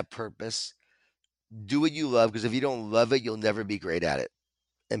 that purpose. Do what you love, because if you don't love it, you'll never be great at it.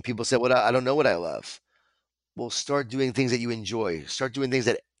 And people say, "Well, I don't know what I love." Well, start doing things that you enjoy. Start doing things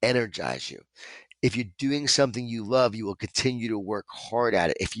that energize you. If you're doing something you love, you will continue to work hard at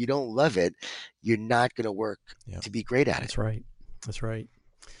it. If you don't love it, you're not going to work to be great at it. That's right. That's right.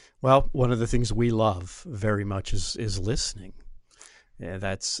 Well, one of the things we love very much is listening.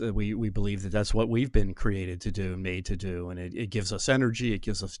 Yeah, we believe that that's what we've been created to do, made to do, and it gives us energy, it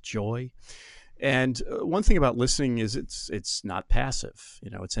gives us joy. And one thing about listening is it's not passive.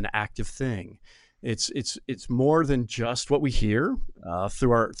 It's an active thing. It's more than just what we hear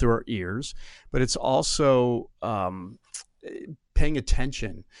through our ears, but it's also paying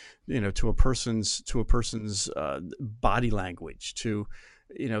attention, to a person's body language, to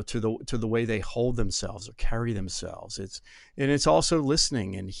the way they hold themselves or carry themselves. It's also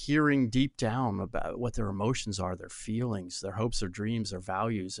listening and hearing deep down about what their emotions are, their feelings, their hopes, their dreams, their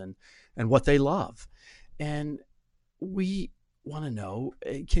values, and what they love. And we want to know,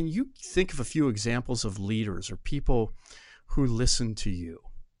 can you think of a few examples of leaders or people who listen to you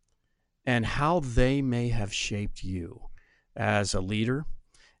and how they may have shaped you as a leader,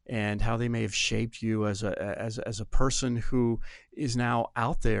 and how they may have shaped you as a person who is now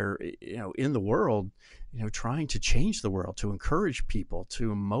out there, in the world, trying to change the world, to encourage people,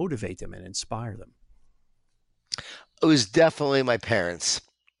 to motivate them and inspire them? It was definitely my parents.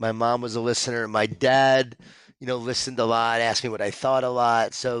 My mom was a listener. My dad, listened a lot, asked me what I thought a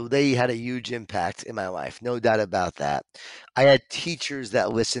lot. So they had a huge impact in my life, no doubt about that. I had teachers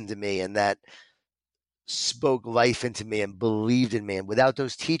that listened to me and that spoke life into me and believed in me. And without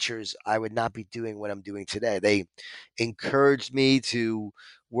those teachers, I would not be doing what I'm doing today. They encouraged me to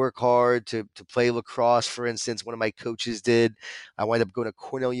work hard, to play lacrosse, for instance. One of my coaches did. I wound up going to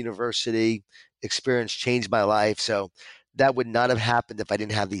Cornell University. Experience changed my life. So that would not have happened if I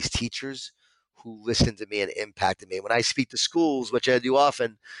didn't have these teachers who listened to me and impacted me. When I speak to schools, which I do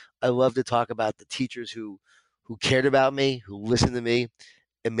often, I love to talk about the teachers who cared about me, who listened to me,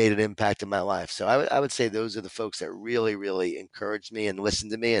 and made an impact in my life. So I would say those are the folks that really, really encouraged me and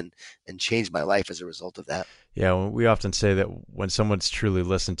listened to me and changed my life as a result of that. Yeah, we often say that when someone's truly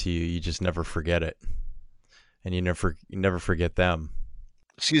listened to you, you just never forget it, and you never forget them.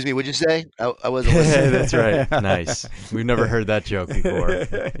 Excuse me, what'd you say? I wasn't listening. That's right. Nice. We've never heard that joke before.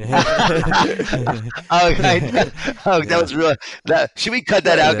 That was really. Should we cut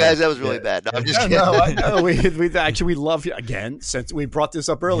that out, guys? That was really bad. No, I'm just kidding. No, we love you again. Since we brought this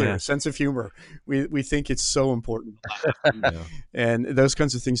up earlier, sense of humor. We think it's so important, and those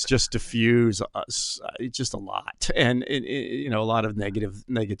kinds of things just diffuse us just a lot, and a lot of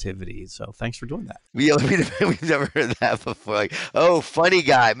negativity. So thanks for doing that. We've never heard that before. Like, oh, funny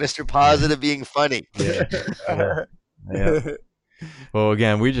guy, Mr. Positive being funny. Yeah. Well,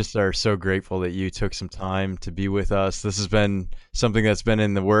 again, we just are so grateful that you took some time to be with us. This has been something that's been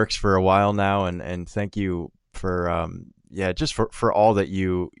in the works for a while now, and thank you for just for all that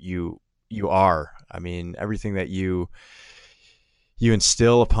you are. I mean, everything that you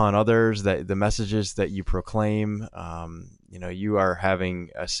instill upon others, that the messages that you proclaim, you are having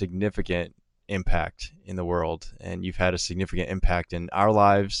a significant impact in the world, and you've had a significant impact in our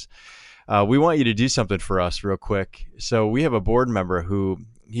lives. We want you to do something for us real quick. So we have a board member who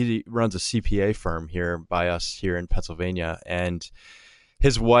he runs a CPA firm here by us here in Pennsylvania, and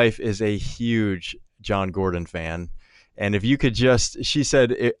his wife is a huge John Gordon fan. And if you could she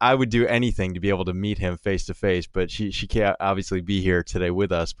said, I would do anything to be able to meet him face to face, but she can't obviously be here today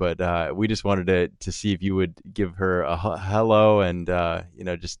with us. But we just wanted to see if you would give her a hello and,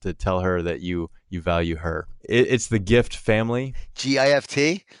 just to tell her that you value her. It's the Gift family.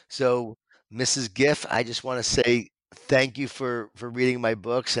 GIFT. So Mrs. Gift, I just want to say thank you for reading my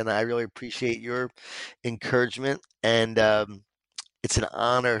books, and I really appreciate your encouragement. And it's an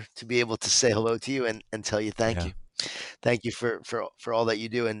honor to be able to say hello to you and tell you thank you. Thank you for all that you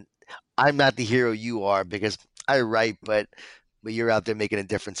do. And I'm not the hero you are, because I write, but you're out there making a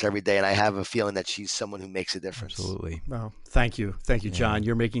difference every day. And I have a feeling that she's someone who makes a difference. Absolutely. Well, thank you. Thank you, John.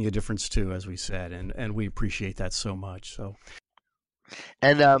 You're making a difference too, as we said, and we appreciate that so much. So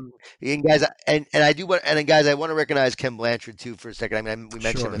And guys, and I do want, and then guys, I want to recognize Ken Blanchard too for a second. I mean, we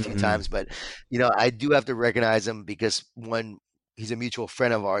mentioned Sure. him a few Mhm. times, but I do have to recognize him because one, he's a mutual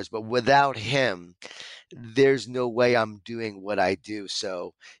friend of ours. But without him, there's no way I'm doing what I do.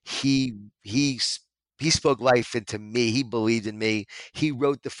 So he he s- he spoke life into me. He believed in me. He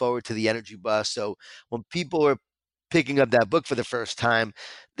wrote the forward to the Energy Bus. So when people were picking up that book for the first time,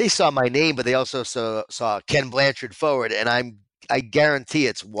 they saw my name, but they also saw Ken Blanchard forward, and I guarantee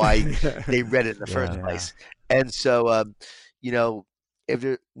it's why they read it in the first Yeah. place. And so, you know,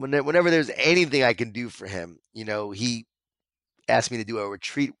 whenever there's anything I can do for him, he asked me to do a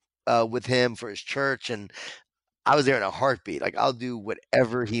retreat with him for his church, and I was there in a heartbeat. Like, I'll do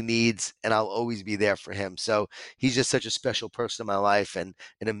whatever he needs, and I'll always be there for him. So he's just such a special person in my life and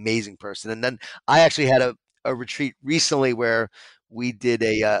an amazing person. And then I actually had a retreat recently where we did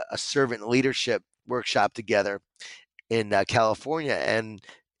a servant leadership workshop together in California, and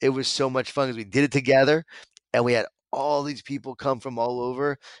it was so much fun because we did it together, and we had all these people come from all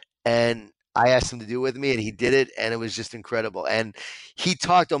over, and I asked him to do it with me, and he did it, and it was just incredible. And he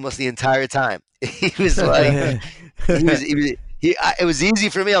talked almost the entire time. He was like, it was easy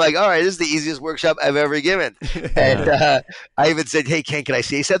for me. I'm like, all right, this is the easiest workshop I've ever given. And I even said, hey, Ken, can I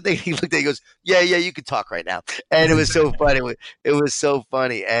say something? He looked at me, he goes, yeah, you can talk right now. And it was so funny. It was so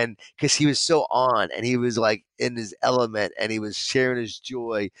funny. And because he was so on, and he was like in his element, and he was sharing his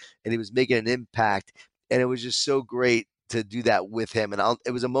joy, and he was making an impact. And it was just so great to do that with him. And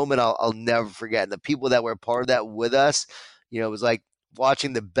it was a moment I'll never forget. And the people that were part of that with us, it was like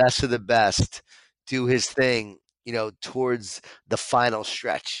watching the best of the best do his thing, towards the final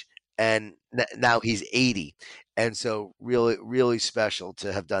stretch. And now he's 80. And so really, really special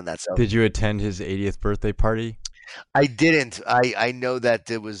to have done that. So Did you attend his 80th birthday party? I didn't. I know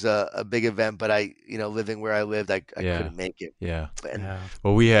that it was a big event, but living where I lived, I Yeah. couldn't make it. Yeah. And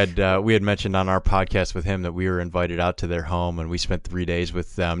Well, we had mentioned on our podcast with him that we were invited out to their home, and we spent 3 days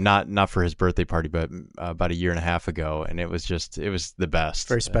with them. Not for his birthday party, but about a year and a half ago, and it was the best.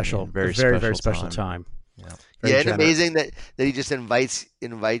 Very special. I mean, very very special time. Yeah. yeah, and amazing that he just invites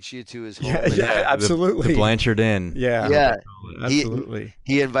you to his home. Yeah, absolutely. The Blanchard Inn. Yeah. Absolutely.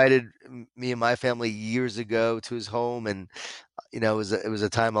 He invited me and my family years ago to his home, and it was a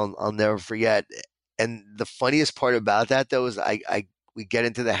time I'll never forget. And the funniest part about that, though, is we get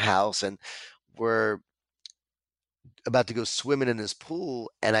into the house, and we're about to go swimming in his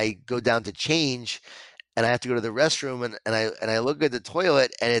pool, and I go down to change, and I have to go to the restroom, and I look at the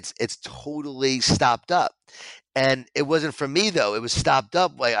toilet, and it's totally stopped up. And it wasn't for me, though. It was stopped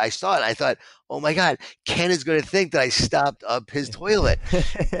up. Like, I saw it. I thought, oh my God, Ken is going to think that I stopped up his toilet.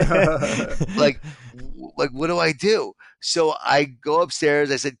 like, what do I do? So I go upstairs.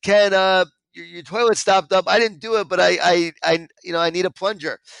 I said, Ken, your toilet stopped up. I didn't do it, but I need a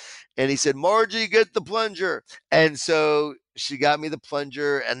plunger. And he said, Margie, get the plunger. And so she got me the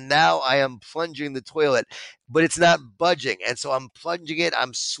plunger, and now I am plunging the toilet, but it's not budging. And so I'm plunging it.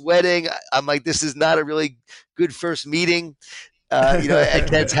 I'm sweating. I'm like, this is not a really good first meeting, at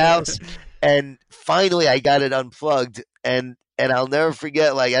Ken's house. And finally, I got it unplugged. And I'll never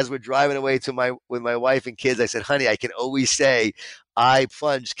forget, like, as we're driving away with my wife and kids, I said, honey, I can always say I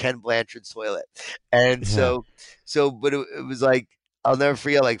plunged Ken Blanchard's toilet. And but it was like, I'll never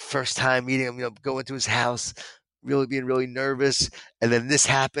forget, like, first time meeting him, going to his house, really being really nervous. And then this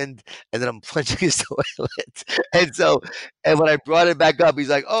happened, and then I'm plunging his toilet. And when I brought it back up, he's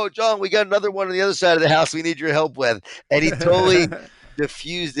like, oh, John, we got another one on the other side of the house we need your help with. And he totally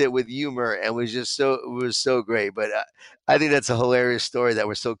diffused it with humor, and it was so great. But I think that's a hilarious story that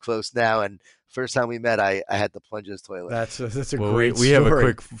we're so close now. And first time we met, I had to plunge his toilet. That's a great story. We have a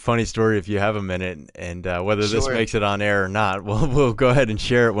quick funny story if you have a minute, and whether this makes it on air or not, we'll go ahead and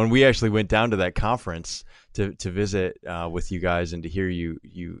share it. When we actually went down to that conference to visit with you guys and to hear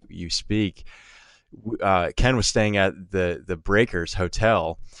you speak, Ken was staying at the Breakers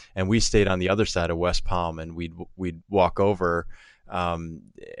Hotel, and we stayed on the other side of West Palm, and we'd walk over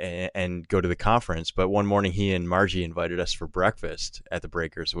and go to the conference. But one morning he and Margie invited us for breakfast at the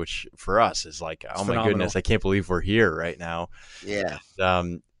Breakers, which for us is like, oh my goodness, I can't believe we're here right now. Yeah.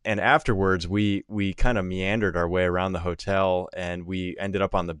 And afterwards we kind of meandered our way around the hotel, and we ended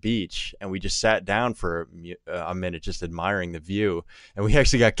up on the beach, and we just sat down for a minute just admiring the view. And we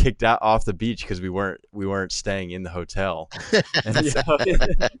actually got kicked out off the beach because we weren't staying in the hotel. And so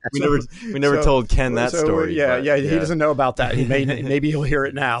we never told Ken that story. Yeah, he doesn't know about that. Maybe he'll hear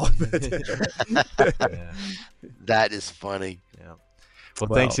it now. That is funny. Yeah.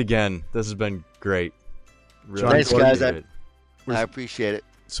 Well, thanks again. This has been great. Really, thanks, guys. I appreciate it.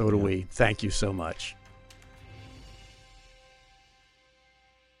 So do we. Thank you so much.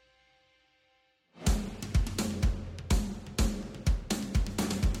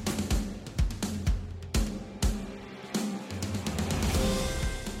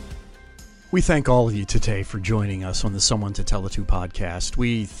 We thank all of you today for joining us on the Someone to Tell It To podcast.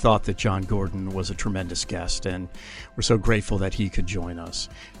 We thought that John Gordon was a tremendous guest, and we're so grateful that he could join us.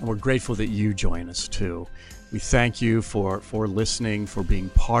 And we're grateful that you join us too. We thank you for listening, for being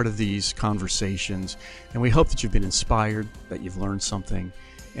part of these conversations, and we hope that you've been inspired, that you've learned something,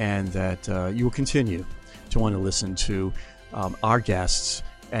 and that you will continue to want to listen to our guests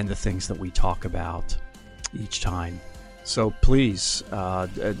and the things that we talk about each time. So please,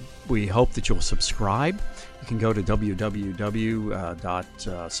 we hope that you'll subscribe. You can go to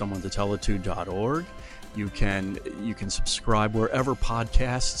www.someonetotellit2.org. You can subscribe wherever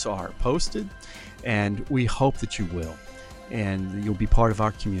podcasts are posted, and we hope that you will, and you'll be part of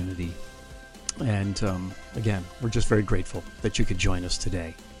our community. And again, we're just very grateful that you could join us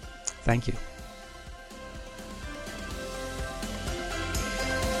today. Thank you.